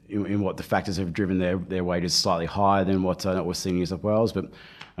 In what the factors have driven their wages slightly higher than what we're seeing in New South Wales. But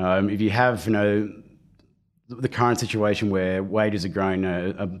if you have, the current situation where wages are growing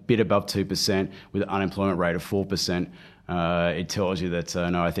a bit above 2% with an unemployment rate of 4%, it tells you that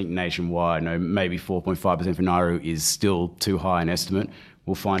I think nationwide, maybe 4.5% for Nauru is still too high an estimate.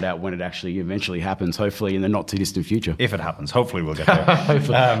 We'll find out when it actually eventually happens, hopefully in the not too distant future. If it happens, hopefully we'll get there.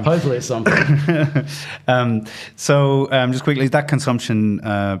 hopefully at some point. So just quickly, that consumption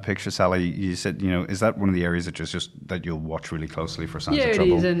picture, Sally, you said, is that one of the areas that just that you'll watch really closely for signs of trouble?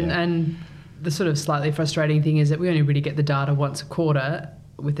 Yeah, it is. And the sort of slightly frustrating thing is that we only really get the data once a quarter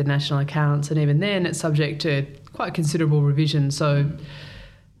with the national accounts, and even then it's subject to quite considerable revision. So,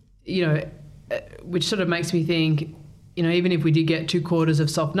 which sort of makes me think, even if we did get 2 quarters of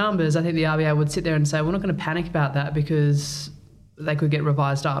soft numbers, I think the RBA would sit there and say, we're not going to panic about that because they could get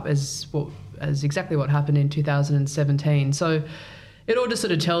revised up as exactly what happened in 2017. So it all just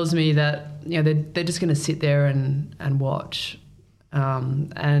sort of tells me that, they're just going to sit there and watch.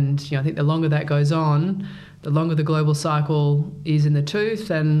 And I think the longer that goes on, the longer the global cycle is in the tooth,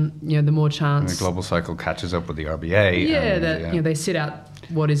 and the more chance and the global cycle catches up with the RBA. Yeah, they sit out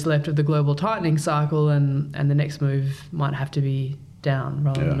what is left of the global tightening cycle, and the next move might have to be down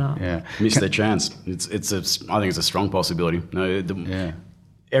rather than up. Yeah, Miss their chance. I think it's a strong possibility.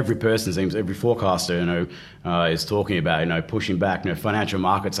 Every person seems, every forecaster, is talking about, pushing back. Financial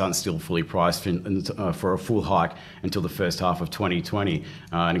markets aren't still fully priced for a full hike until the first half of 2020.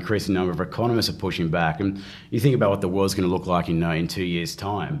 An increasing number of economists are pushing back. And you think about what the world's going to look like in 2 years'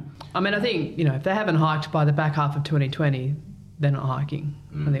 time. I mean, I think, if they haven't hiked by the back half of 2020, they're not hiking.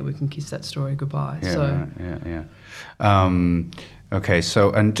 I think we can kiss that story goodbye. Okay,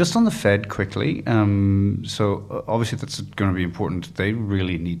 so, and just on the Fed quickly, so obviously that's going to be important. They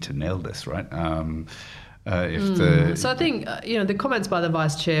really need to nail this, right? So I think, the comments by the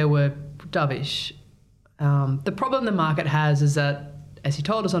Vice Chair were dovish. The problem the market has is that, as he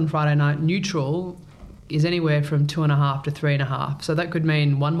told us on Friday night, neutral is anywhere from 2.5 to 3.5. So that could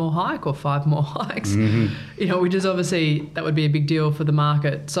mean 1 more hike or 5 more hikes, which is obviously, that would be a big deal for the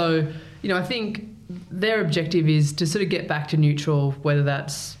market. So, I think, their objective is to sort of get back to neutral, whether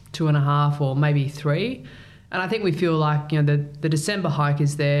that's 2.5 or maybe 3. And I think we feel like, the December hike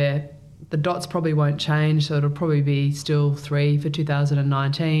is there. The dots probably won't change, so it'll probably be still 3 for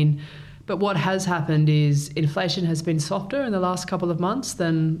 2019. But what has happened is inflation has been softer in the last couple of months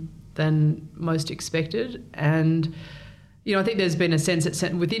than most expected. And, I think there's been a sense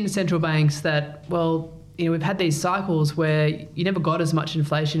within central banks that, we've had these cycles where you never got as much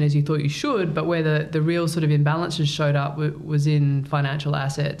inflation as you thought you should, but where the real sort of imbalances showed up was in financial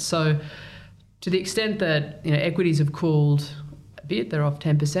assets. So to the extent that, equities have cooled a bit, they're off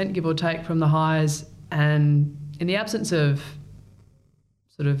 10%, give or take, from the highs. And in the absence of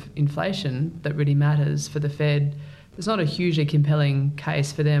sort of inflation that really matters for the Fed, there's not a hugely compelling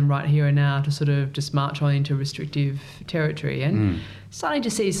case for them right here and now to sort of just march on into restrictive territory. And starting to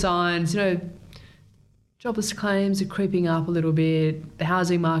see signs, jobless claims are creeping up a little bit. The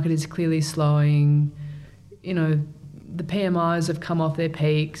housing market is clearly slowing. The PMIs have come off their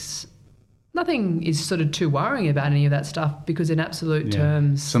peaks. Nothing is sort of too worrying about any of that stuff because in absolute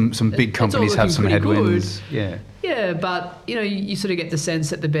terms... Some big companies have some headwinds. Good. Yeah, but, you sort of get the sense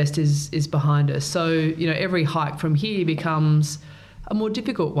that the best is behind us. So, every hike from here becomes a more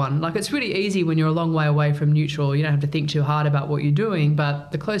difficult one. Like, it's really easy when you're a long way away from neutral. You don't have to think too hard about what you're doing.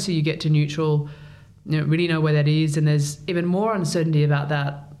 But the closer you get to neutral, really know where that is. And there's even more uncertainty about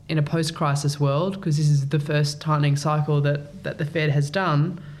that in a post-crisis world because this is the first tightening cycle that the Fed has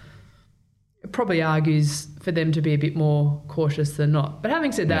done. It probably argues for them to be a bit more cautious than not. But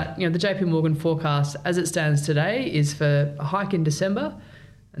having said that, the JP Morgan forecast as it stands today is for a hike in December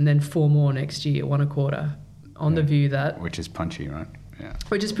and then 4 more next year, 1.25, on the view that... Which is punchy, right? Yeah.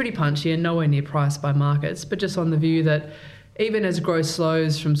 Which is pretty punchy and nowhere near priced by markets, but just on the view that even as growth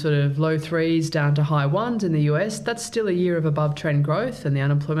slows from sort of low 3s down to high 1s in the US, that's still a year of above trend growth and the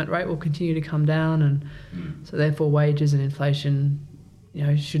unemployment rate will continue to come down and so therefore wages and inflation...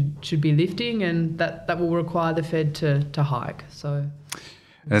 should be lifting, and that will require the Fed to hike. So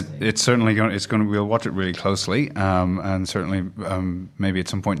it's certainly going. We'll watch it really closely, and certainly maybe at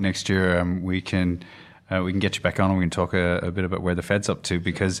some point next year we can get you back on and we can talk a bit about where the Fed's up to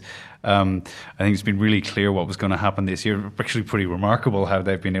because I think it's been really clear what was going to happen this year. Actually, pretty remarkable how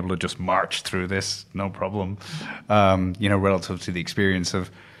they've been able to just march through this no problem. Relative to the experience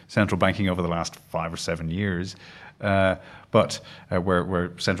of central banking over the last 5 or 7 years. But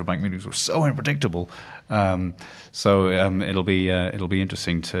where central bank meetings were so unpredictable, so it'll be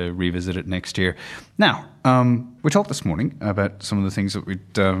interesting to revisit it next year. Now, we talked this morning about some of the things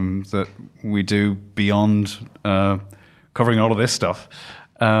that we do beyond covering all of this stuff.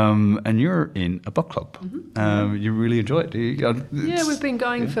 And you're in a book club. Mm-hmm. You really enjoy it. Yeah, we've been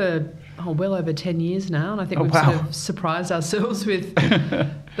going for well over 10 years now, and I think we've sort of surprised ourselves with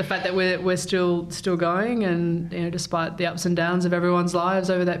the fact that we're still going, and despite the ups and downs of everyone's lives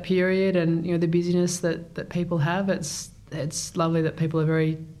over that period, and the busyness that people have, it's lovely that people are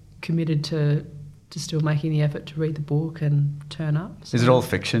very committed to still making the effort to read the book and turn up. So is it all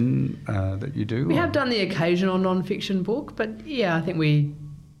fiction that you do? We have done the occasional non-fiction book, but yeah, I think we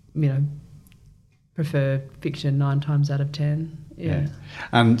prefer fiction 9 times out of 10. Yeah.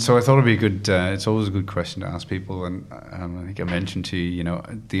 And so I thought it'd be good. It's always a good question to ask people, and I think I mentioned to you,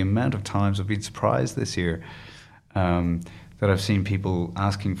 the amount of times I've been surprised this year that I've seen people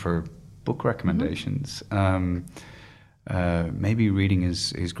asking for book recommendations. Maybe reading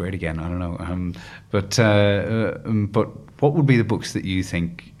is great again. I don't know. But what would be the books that you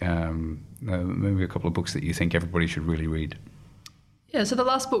think? Maybe a couple of books that you think everybody should really read. Yeah. So the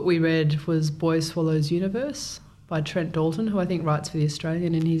last book we read was Boy Swallows Universe by Trent Dalton, who I think writes for The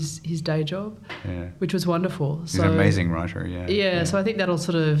Australian in his day job, which was wonderful. He's an amazing writer, yeah. So I think that'll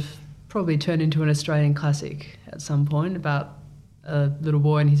sort of probably turn into an Australian classic at some point about a little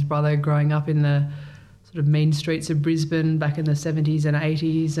boy and his brother growing up in the sort of mean streets of Brisbane back in the 70s and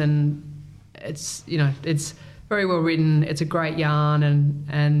 80s. And it's, it's very well written. It's a great yarn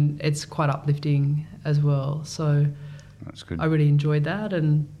and it's quite uplifting as well. So that's good. I really enjoyed that.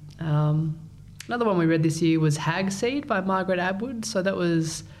 And another one we read this year was Hag Seed by Margaret Atwood. So that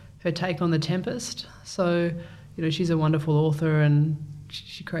was her take on The Tempest. So, she's a wonderful author and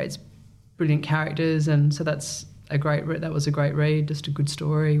she creates brilliant characters. And so that was a great read, just a good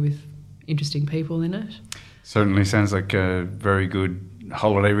story with interesting people in it. Certainly sounds like a very good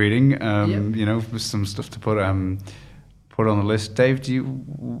holiday reading. With some stuff to put on the list. Dave,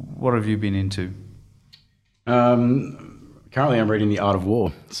 what have you been into? Currently, I'm reading The Art of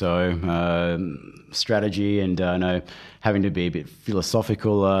War. So, strategy and having to be a bit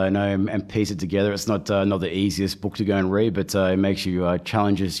philosophical and piece it together. It's not the easiest book to go and read, but it makes you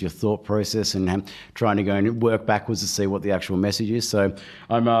challenges your thought process and trying to go and work backwards to see what the actual message is. So,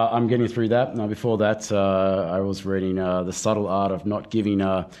 I'm getting through that. Now, before that, I was reading The Subtle Art of Not Giving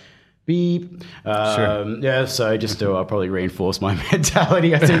Beep. Sure. Yeah, so just to probably reinforce my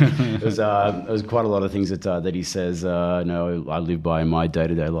mentality, I think there's quite a lot of things that he says. I live by in my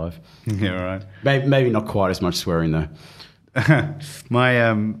day-to-day life. Yeah, right. Maybe not quite as much swearing though.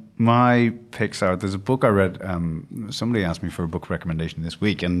 My picks are, there's a book I read. Somebody asked me for a book recommendation this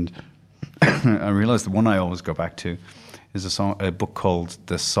week, and I realized the one I always go back to is a book called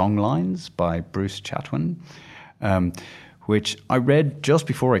The Songlines by Bruce Chatwin. Which I read just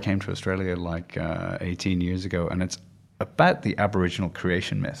before I came to Australia, 18 years ago, and it's about the Aboriginal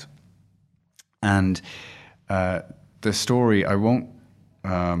creation myth. And the story, I won't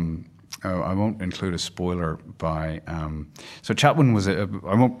include a spoiler by. So Chatwin was I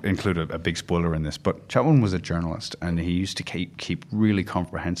won't include a big spoiler in this, but Chatwin was a journalist, and he used to keep really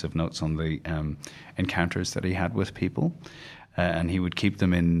comprehensive notes on the encounters that he had with people, and he would keep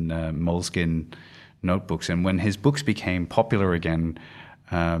them in moleskin notebooks. And when his books became popular again,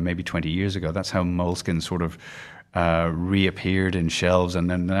 maybe 20 years ago, that's how moleskin sort of reappeared in shelves. And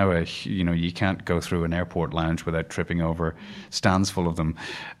then now, you can't go through an airport lounge without tripping over stands full of them.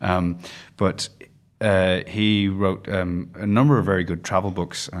 But he wrote a number of very good travel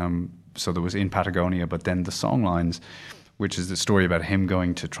books. So there was In Patagonia, but then The Songlines, which is the story about him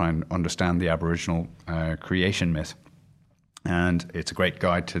going to try and understand the Aboriginal creation myth. And it's a great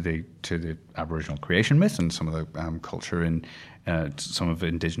guide to the Aboriginal creation myth and some of the culture in some of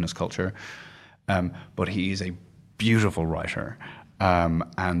Indigenous culture. But he is a beautiful writer,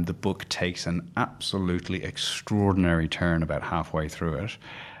 and the book takes an absolutely extraordinary turn about halfway through it.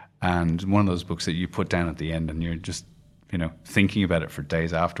 And one of those books that you put down at the end, and you're just thinking about it for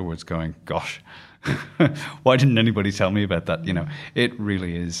days afterwards, going, "Gosh, why didn't anybody tell me about that?" It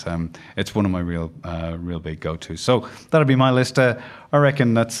really is. It's one of my real big go-tos. So that'll be my list. I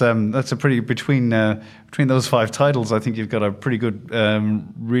reckon that's a pretty between those 5 titles. I think you've got a pretty good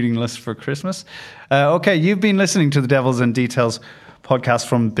reading list for Christmas. Okay, you've been listening to the Devils and Details podcast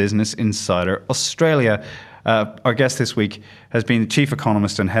from Business Insider Australia. Our guest this week has been the Chief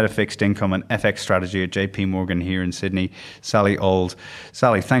Economist and Head of Fixed Income and FX Strategy at JP Morgan here in Sydney, Sally Auld.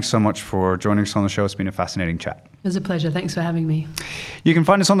 Sally, thanks so much for joining us on the show. It's been a fascinating chat. It was a pleasure. Thanks for having me. You can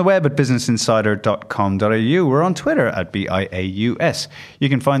find us on the web at businessinsider.com.au. We're on Twitter at BIAUS. You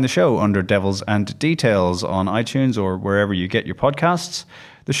can find the show under Devils and Details on iTunes or wherever you get your podcasts.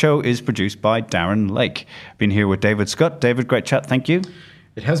 The show is produced by Darren Lake. Been here with David Scott. David, great chat. Thank you.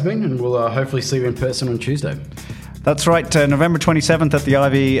 It has been, and we'll hopefully see you in person on Tuesday. That's right, November 27th at the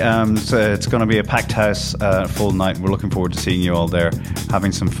Ivy. It's going to be a packed house, full night. We're looking forward to seeing you all there,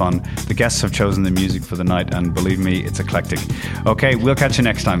 having some fun. The guests have chosen the music for the night, and believe me, it's eclectic. Okay, we'll catch you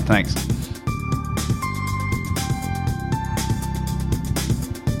next time. Thanks.